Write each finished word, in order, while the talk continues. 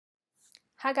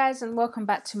Hi guys, and welcome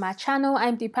back to my channel.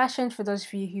 I'm Depassions for those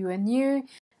of you who are new.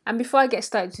 And before I get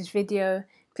started with this video,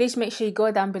 please make sure you go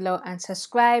down below and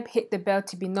subscribe, hit the bell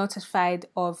to be notified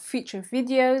of future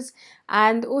videos,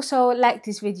 and also like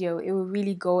this video. It will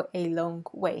really go a long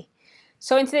way.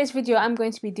 So in today's video, I'm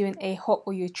going to be doing a hot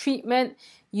oil treatment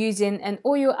using an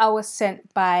oil I was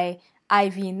sent by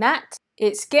Ivy Nat.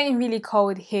 It's getting really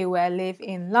cold here where I live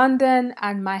in London,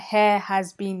 and my hair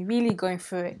has been really going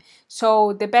through it.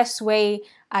 So the best way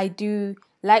I do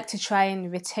like to try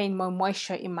and retain more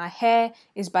moisture in my hair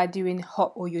is by doing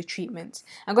hot oil treatments.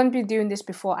 I'm going to be doing this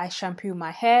before I shampoo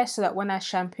my hair so that when I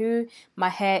shampoo, my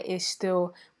hair is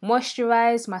still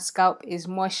moisturized, my scalp is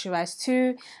moisturized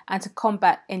too, and to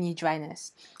combat any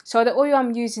dryness. So the oil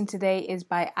I'm using today is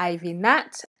by Ivy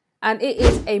Nat. And it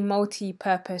is a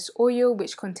multi-purpose oil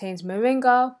which contains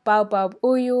moringa, baobab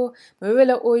oil,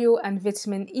 marilla oil and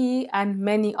vitamin E and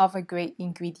many other great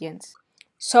ingredients.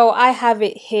 So I have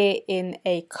it here in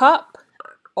a cup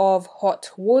of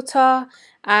hot water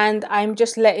and I'm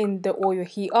just letting the oil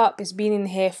heat up. It's been in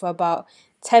here for about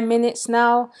 10 minutes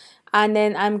now, and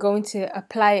then I'm going to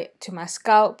apply it to my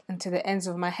scalp and to the ends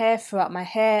of my hair, throughout my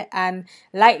hair, and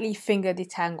lightly finger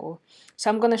detangle. So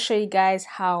I'm going to show you guys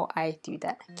how I do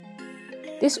that.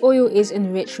 This oil is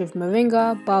enriched with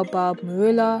moringa, baobab,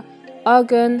 marilla,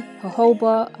 argan,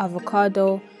 jojoba,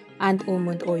 avocado and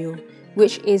almond oil,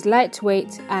 which is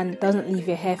lightweight and doesn't leave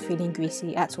your hair feeling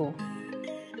greasy at all.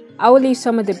 I will leave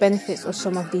some of the benefits of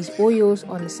some of these oils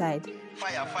on the side.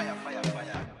 Fire, fire, fire,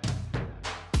 fire.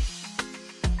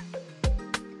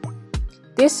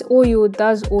 This oil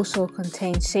does also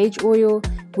contain sage oil,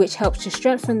 which helps to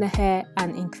strengthen the hair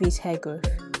and increase hair growth.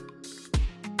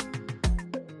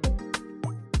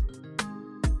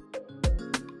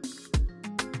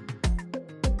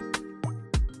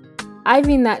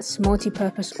 Ivy Nat's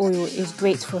multi-purpose oil is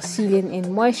great for sealing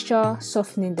in moisture,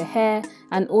 softening the hair,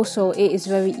 and also it is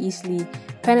very easily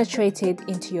penetrated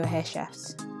into your hair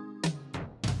shafts.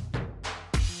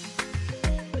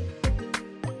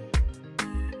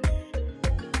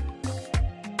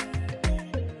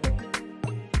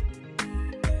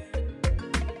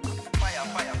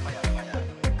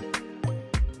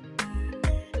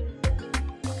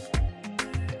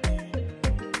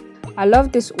 I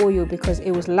love this oil because it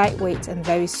was lightweight and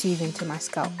very soothing to my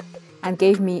scalp and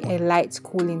gave me a light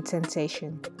cooling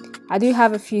sensation. I do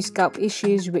have a few scalp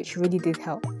issues which really did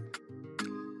help.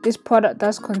 This product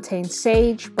does contain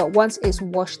sage, but once it's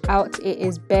washed out it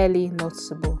is barely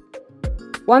noticeable.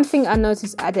 One thing I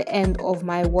noticed at the end of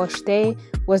my wash day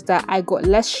was that I got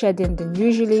less shedding than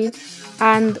usually,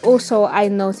 and also I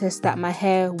noticed that my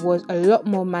hair was a lot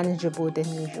more manageable than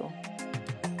usual.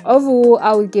 Overall,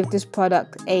 I would give this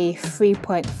product a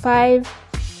 3.5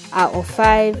 out of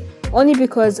 5, only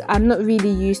because I'm not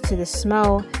really used to the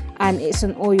smell and it's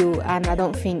an oil and I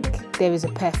don't think there is a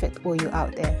perfect oil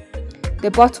out there.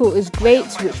 The bottle is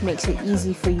great, which makes it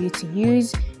easy for you to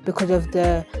use because of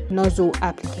the nozzle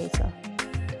applicator.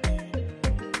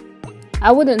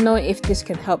 I wouldn't know if this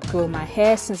can help grow my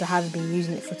hair since I haven't been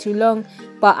using it for too long,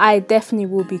 but I definitely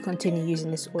will be continuing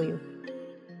using this oil.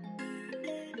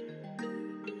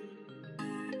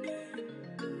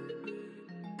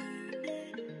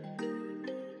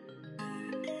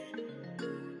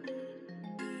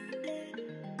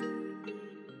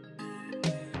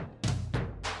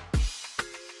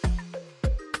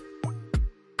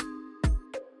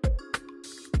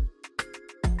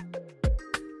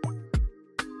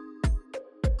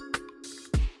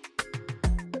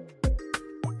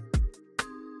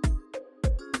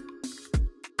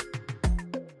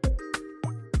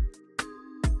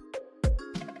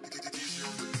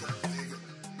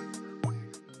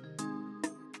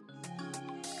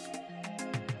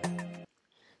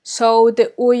 So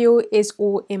the oil is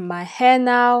all in my hair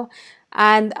now,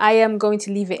 and I am going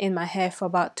to leave it in my hair for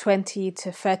about 20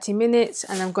 to 30 minutes,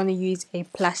 and I'm going to use a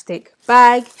plastic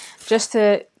bag just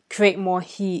to create more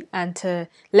heat and to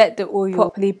let the oil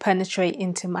properly penetrate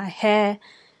into my hair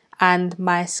and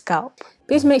my scalp.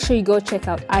 Please make sure you go check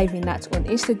out Ivy Nat on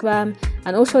Instagram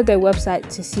and also their website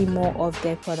to see more of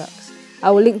their products.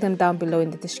 I will link them down below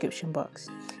in the description box.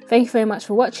 Thank you very much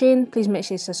for watching. Please make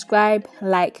sure you subscribe,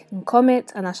 like and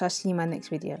comment, and I shall see you in my next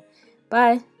video.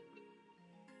 Bye.